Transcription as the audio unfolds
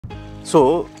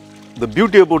So the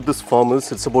beauty about this farm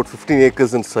is it's about 15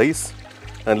 acres in size,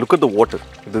 and look at the water.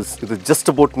 It is just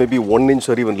about maybe 1 inch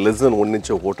or even less than 1 inch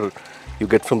of water you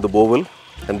get from the borewell,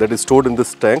 and that is stored in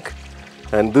this tank.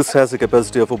 And this has a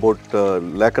capacity of about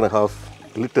 1.5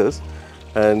 lakh liters,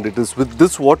 and it is with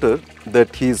this water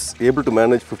that he is able to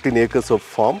manage 15 acres of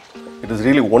farm. It is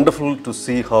really wonderful to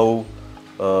see how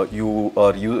you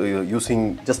are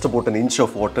using just about an inch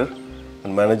of water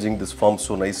and managing this farm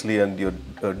so nicely, and your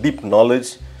deep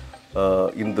knowledge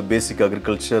in the basic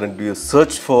agriculture and your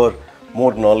search for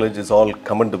more knowledge is all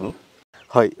commendable.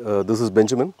 Hi, this is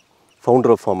Benjamin,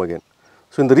 founder of Farmagain.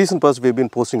 So in the recent past, we have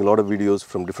been posting a lot of videos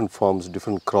from different farms,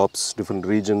 different crops, different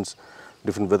regions,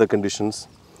 different weather conditions.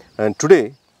 And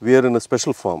today we are in a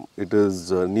special farm. It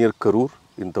is near Karur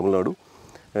in Tamil Nadu,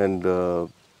 and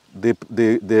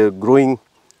they are growing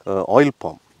oil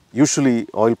palm. Usually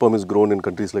oil palm is grown in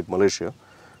countries like Malaysia,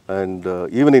 and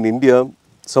even in India,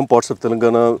 some parts of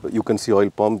Telangana you can see oil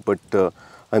palm, but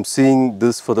I am seeing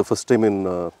this for the first time in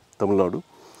Tamil Nadu,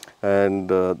 and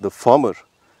the farmer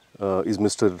is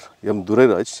Mr. M.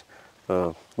 Duraraj.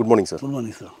 Good morning, sir. Good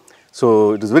morning, sir.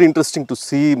 So it is very interesting to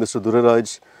see Mr.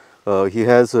 Duraraj. He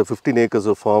has 15 acres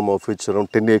of farm, of which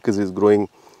around 10 acres is growing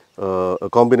a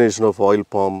combination of oil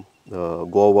palm,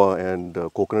 guava and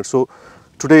coconut. So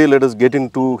today let us get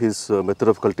into his method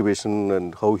of cultivation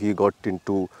and how he got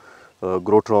into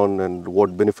Tron and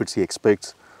what benefits he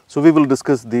expects. So we will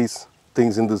discuss these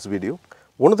things in this video.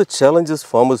 One of the challenges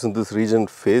farmers in this region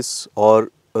face,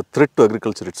 or a threat to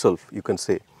agriculture itself, you can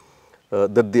say,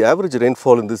 that the average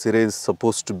rainfall in this area is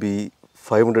supposed to be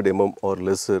 500 mm or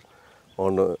lesser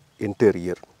on an entire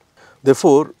year.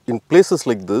 Therefore, in places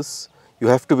like this, you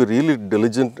have to be really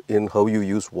diligent in how you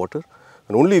use water,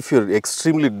 and only if you are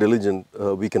extremely diligent,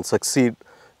 we can succeed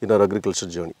in our agriculture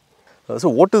journey. So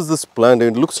what is this plant?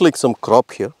 It looks like some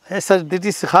crop here. Yes, sir. This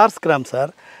is horse gram,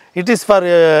 sir. It is for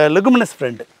leguminous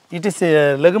friend. It is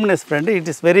a leguminous friend. It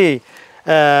is very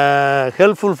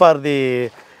helpful for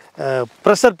the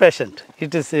pressure patient.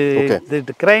 It is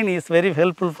the grain is very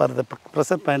helpful for the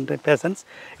pressure patients.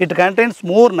 It contains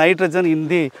more nitrogen in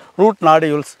the root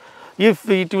nodules. If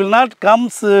it will not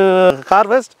comes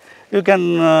harvest, you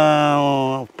can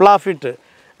plow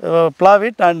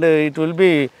it, and it will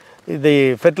be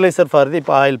the fertilizer for the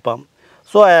oil palm.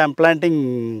 So I am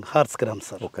planting horse gram,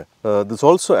 sir. Okay. This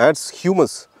also adds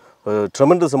humus,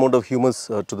 tremendous amount of humus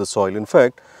to the soil. In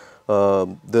fact,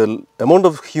 the amount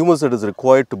of humus that is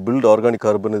required to build organic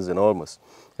carbon is enormous.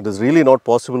 It is really not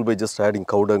possible by just adding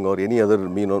cow dung or any other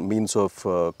means of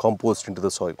compost into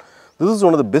the soil. This is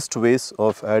one of the best ways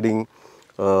of adding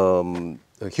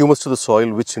humus to the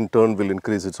soil, which in turn will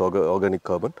increase its organic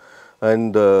carbon.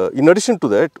 And in addition to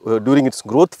that, during its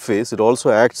growth phase, it also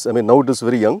acts, I mean, now it is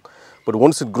very young, but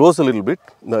once it grows a little bit,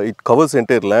 it covers the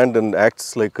entire land and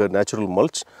acts like a natural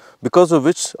mulch, because of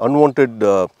which unwanted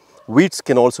weeds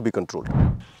can also be controlled.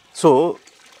 So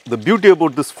the beauty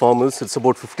about this farm is it's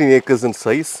about 15 acres in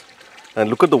size, and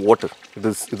look at the water. It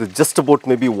is just about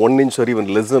maybe 1 inch or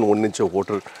even less than 1 inch of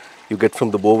water you get from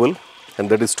the borewell, and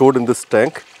that is stored in this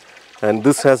tank. And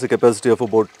this has a capacity of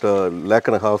about 1.5 lakh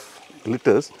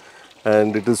liters,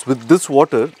 and it is with this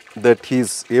water that he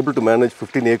is able to manage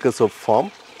 15 acres of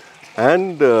farm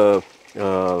and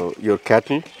your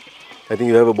cattle. I think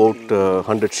you have about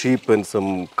 100 sheep and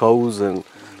some cows, and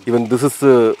even this is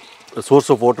a source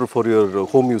of water for your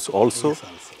home use also.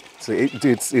 So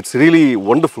it's really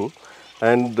wonderful,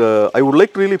 and I would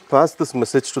like to really pass this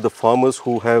message to the farmers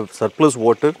who have surplus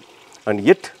water and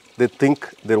yet they think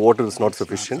their water is not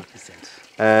sufficient.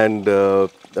 And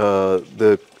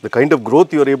the kind of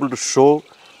growth you are able to show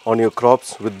on your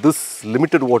crops with this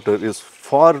limited water is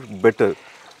far better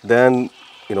than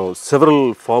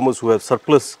several farmers who have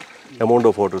surplus amount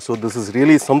of water. So this is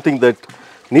really something that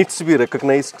needs to be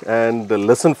recognized and a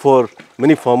lesson for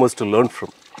many farmers to learn from.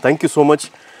 Thank you so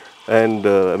much, and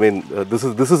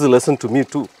this is a lesson to me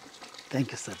too.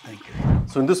 Thank you, sir. Thank you.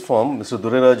 So in this farm, Mr.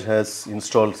 Duraraj has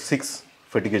installed 6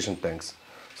 fertigation tanks.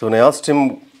 So when I asked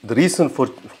him the reason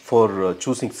for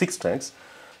choosing 6 tanks,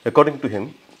 according to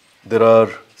him, there are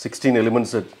 16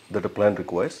 elements that a plant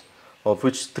requires, of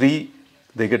which 3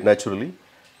 they get naturally,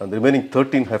 and the remaining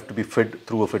 13 have to be fed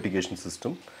through a fertigation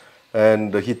system.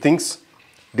 And he thinks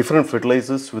different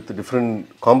fertilizers with a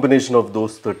different combination of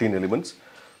those 13 elements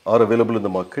are available in the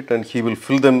market, and he will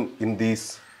fill them in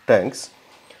these tanks.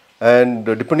 And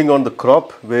depending on the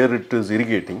crop where it is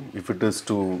irrigating, if it is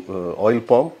to oil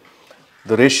palm,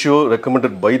 the ratio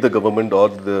recommended by the government or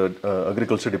the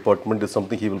agriculture department is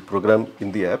something he will program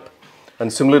in the app.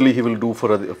 And similarly, he will do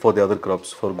for the other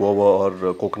crops, for guava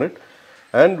or coconut.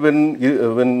 And when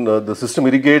the system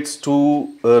irrigates to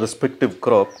a respective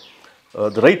crop,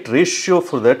 the right ratio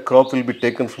for that crop will be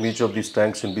taken from each of these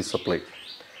tanks and be supplied.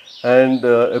 And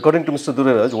according to Mr.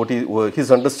 Duraraj,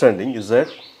 his understanding is that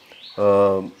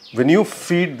when you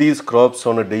feed these crops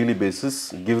on a daily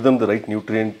basis, give them the right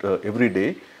nutrient every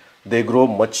day, they grow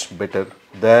much better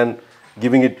than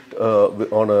giving it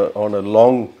on a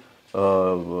long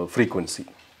frequency.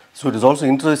 So it is also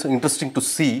interesting to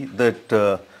see that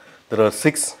there are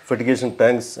 6 fertigation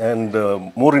tanks, and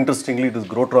more interestingly, it is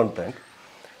Tron tank.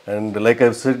 And like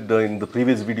I've said in the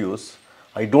previous videos,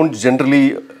 I don't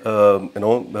generally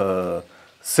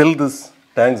sell these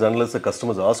tanks unless the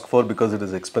customers ask for, because it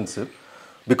is expensive,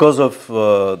 because of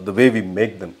the way we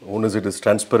make them. One is it is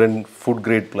transparent, food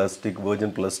grade plastic,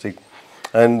 virgin plastic,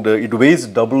 and it weighs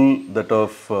double that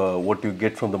of what you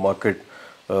get from the market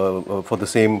for the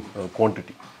same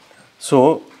quantity.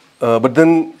 So, but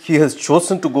then he has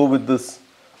chosen to go with this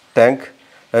tank,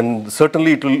 and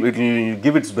certainly it will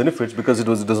give its benefits, because it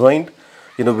was designed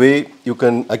in a way you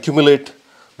can accumulate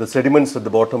the sediments at the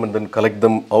bottom and then collect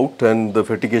them out, and the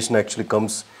fertigation actually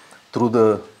comes through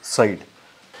the side.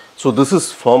 So this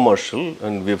is Farm Marshal,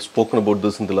 and we have spoken about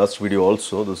this in the last video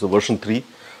also. This is a version 3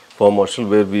 Farm Marshal,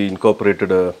 where we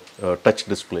incorporated a touch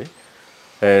display.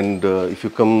 And if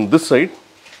you come this side,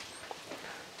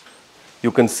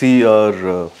 you can see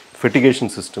our fertigation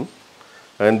system.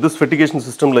 And this fertigation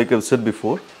system, like I've said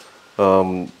before,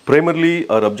 primarily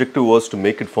our objective was to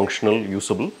make it functional,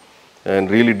 usable, and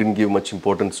really didn't give much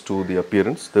importance to the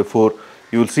appearance. Therefore,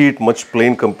 you will see it much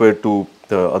plain compared to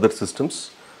other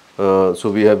systems.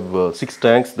 So we have 6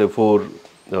 tanks, therefore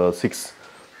 6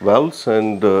 valves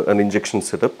and an injection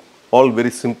setup, all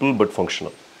very simple but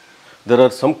functional. There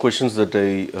are some questions that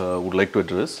I would like to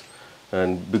address,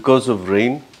 and because of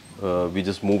rain, we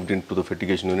just moved into the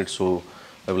fertigation unit, so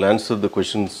I will answer the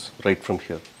questions right from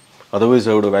here. Otherwise,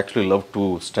 I would have actually loved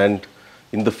to stand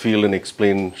in the field and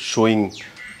explain, showing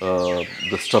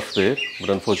the stuff there, but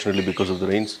unfortunately because of the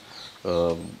rains,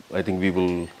 I think we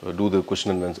will do the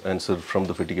question and answer from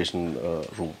the fertigation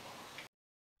room.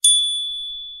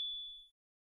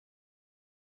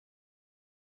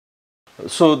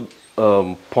 So,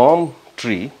 palm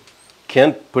tree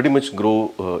can pretty much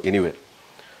grow anywhere.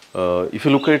 If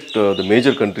you look at the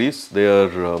major countries, they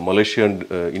are Malaysia and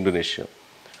Indonesia.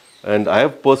 And I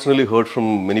have personally heard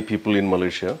from many people in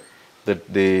Malaysia that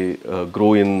they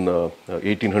grow in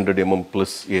 1800 mm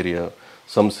plus area.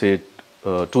 Some say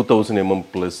 2000 mm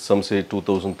plus, some say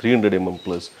 2300 mm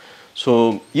plus.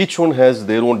 So each one has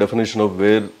their own definition of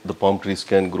where the palm trees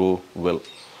can grow well.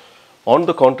 On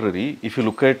the contrary, if you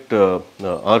look at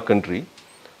our country,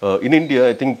 in India,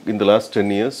 I think in the last 10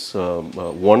 years,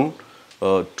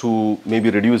 to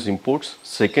maybe reduce imports.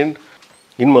 Second,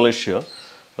 in Malaysia,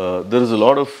 there is a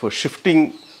lot of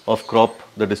shifting of crop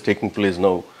that is taking place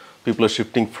now. People are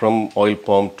shifting from oil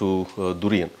palm to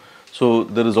durian. So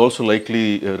there is also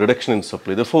likely a reduction in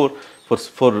supply. Therefore, for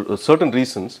certain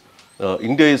reasons,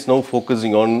 India is now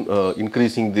focusing on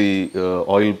increasing the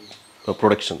oil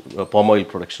production, palm oil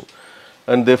production.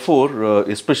 And therefore,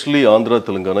 especially Andhra,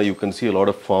 Telangana, you can see a lot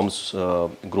of farms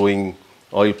growing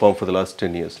oil palm for the last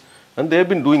 10 years. And they have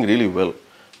been doing really well.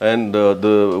 And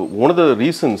one of the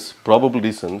reasons, probable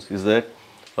reasons, is that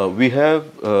we have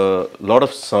a lot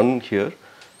of sun here.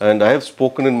 And I have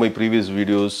spoken in my previous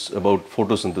videos about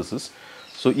photosynthesis.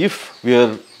 So if we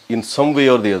are in some way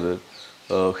or the other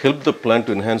help the plant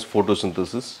to enhance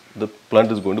photosynthesis, the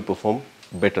plant is going to perform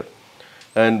better.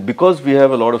 And because we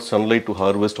have a lot of sunlight to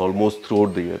harvest almost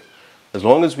throughout the year, as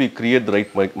long as we create the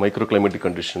right microclimatic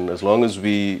condition, as long as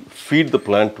we feed the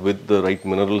plant with the right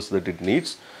minerals that it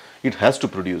needs, it has to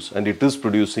produce, and it is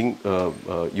producing.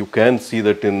 You can see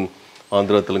that in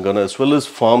Andhra, Telangana, as well as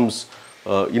farms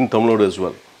in Tamil Nadu as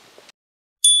well.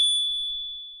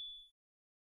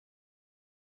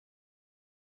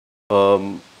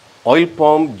 Oil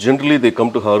palm, generally they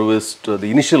come to harvest, the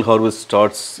initial harvest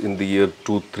starts in the year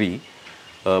 2-3.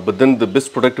 But then the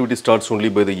best productivity starts only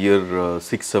by the year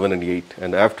 6, 7 and 8.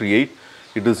 And after 8,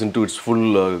 it is into its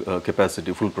full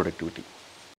capacity, full productivity.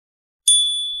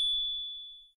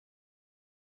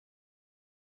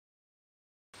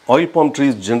 Oil palm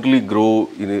trees generally grow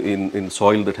in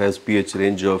soil that has pH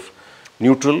range of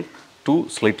neutral to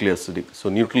slightly acidic. So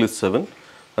neutral is 7,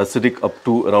 acidic up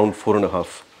to around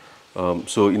 4.5.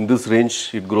 So in this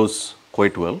range, it grows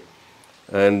quite well.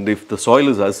 And if the soil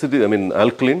is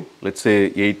alkaline, let's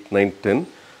say 8, 9, 10,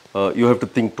 you have to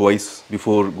think twice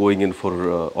before going in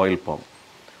for oil palm.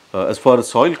 As far as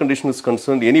soil condition is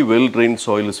concerned, any well-drained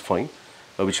soil is fine,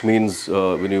 which means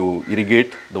when you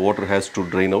irrigate, the water has to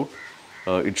drain out.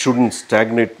 it shouldn't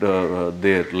stagnate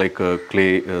there like a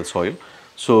clay soil.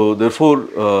 So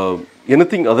therefore,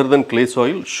 anything other than clay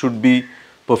soil should be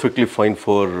perfectly fine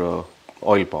for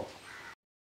oil palm.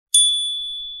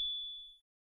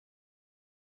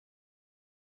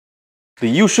 The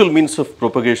usual means of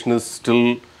propagation is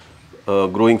still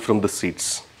growing from the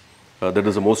seeds. That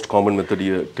is the most common method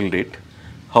here till date.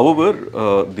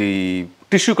 However, the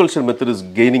tissue culture method is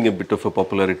gaining a bit of a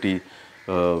popularity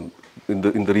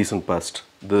in the recent past.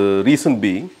 The reason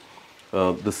being,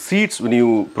 the seeds, when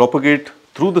you propagate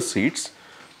through the seeds,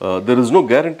 there is no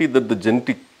guarantee that the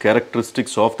genetic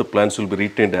characteristics of the plants will be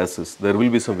retained as is. There will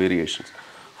be some variations.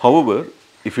 However,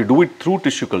 if you do it through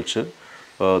tissue culture,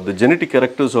 the genetic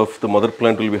characters of the mother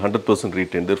plant will be 100%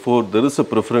 retained. Therefore, there is a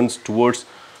preference towards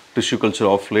tissue culture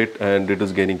of late, and it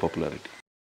is gaining popularity.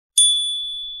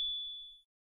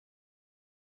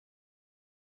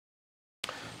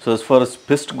 So as far as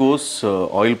pest goes,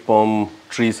 oil palm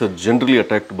trees are generally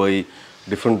attacked by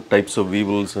different types of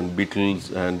weevils and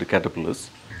beetles and caterpillars.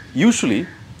 Usually,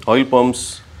 oil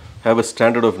palms have a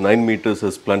standard of 9 meters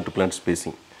as plant to plant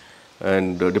spacing,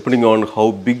 and depending on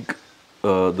how big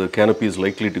the canopy is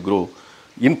likely to grow,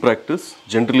 in practice,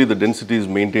 generally the density is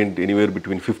maintained anywhere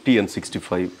between 50 and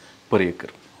 65 per acre.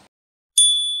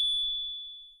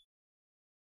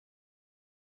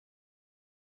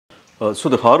 So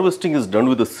the harvesting is done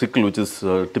with a sickle, which is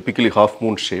typically half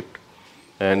moon shaped,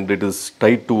 and it is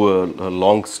tied to a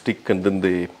long stick, and then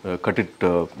they cut it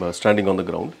standing on the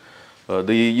ground.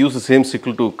 They use the same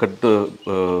sickle to cut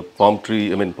the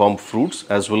palm fruits,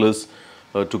 as well as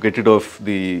to get rid of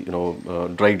the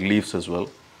dried leaves as well.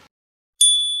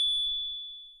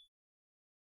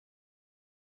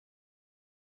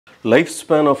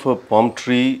 Lifespan of a palm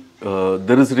tree,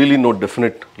 there is really no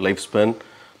definite lifespan.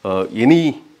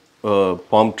 Any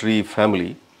palm tree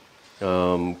family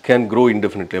can grow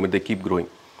indefinitely. I mean, they keep growing.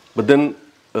 But then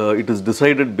it is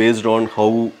decided based on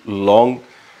how long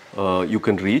you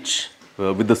can reach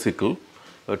with the sickle.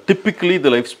 Typically, the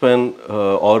lifespan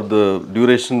or the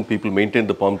duration people maintain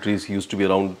the palm trees used to be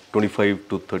around 25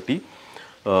 to 30.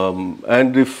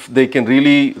 And if they can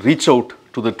really reach out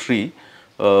to the tree,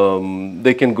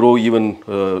 they can grow even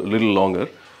a little longer.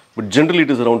 But generally, it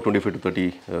is around 25 to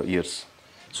 30 years.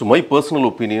 So my personal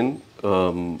opinion,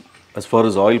 as far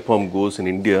as oil palm goes in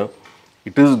India,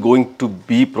 it is going to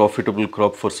be profitable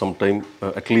crop for some time,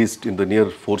 at least in the near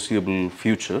foreseeable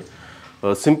future,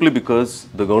 simply because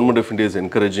the government of India is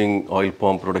encouraging oil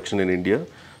palm production in India.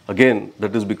 Again,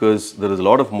 that is because there is a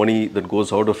lot of money that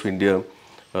goes out of India,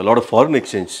 a lot of foreign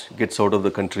exchange gets out of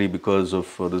the country because of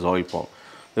this oil palm.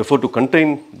 Therefore, to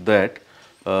contain that,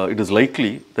 it is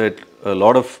likely that a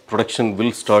lot of production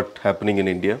will start happening in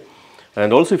India.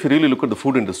 And also, if you really look at the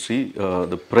food industry,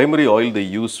 the primary oil they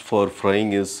use for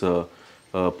frying is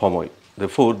palm oil.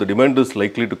 Therefore, the demand is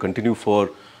likely to continue for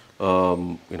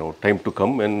time to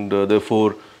come, and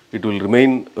therefore it will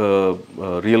remain a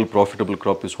real profitable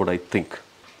crop is what I think.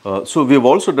 So we have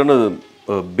also done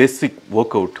a basic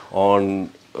workout on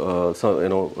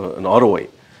an ROI.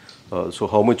 So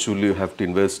how much will you have to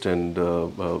invest, and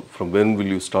from when will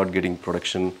you start getting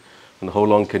production, and how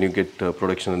long can you get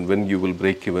production, and when you will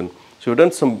break even. So we've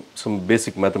done some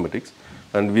basic mathematics,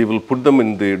 and we will put them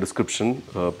in the description.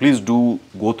 Please do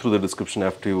go through the description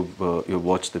after you've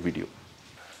watched the video.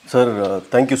 Sir,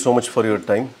 thank you so much for your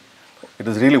time. It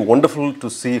is really wonderful to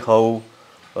see how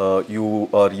you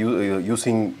are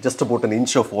using just about an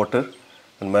inch of water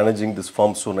and managing this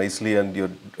farm so nicely, and your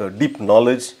deep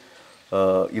knowledge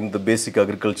in the basic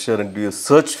agriculture and your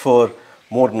search for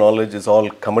more knowledge is all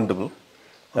commendable.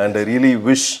 Okay. And I really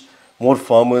wish more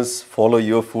farmers follow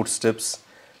your footsteps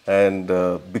and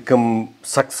become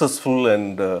successful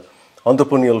and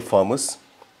entrepreneurial farmers.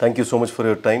 Thank you so much for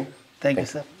your time. Thank you,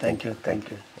 sir. Thank you.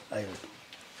 I will.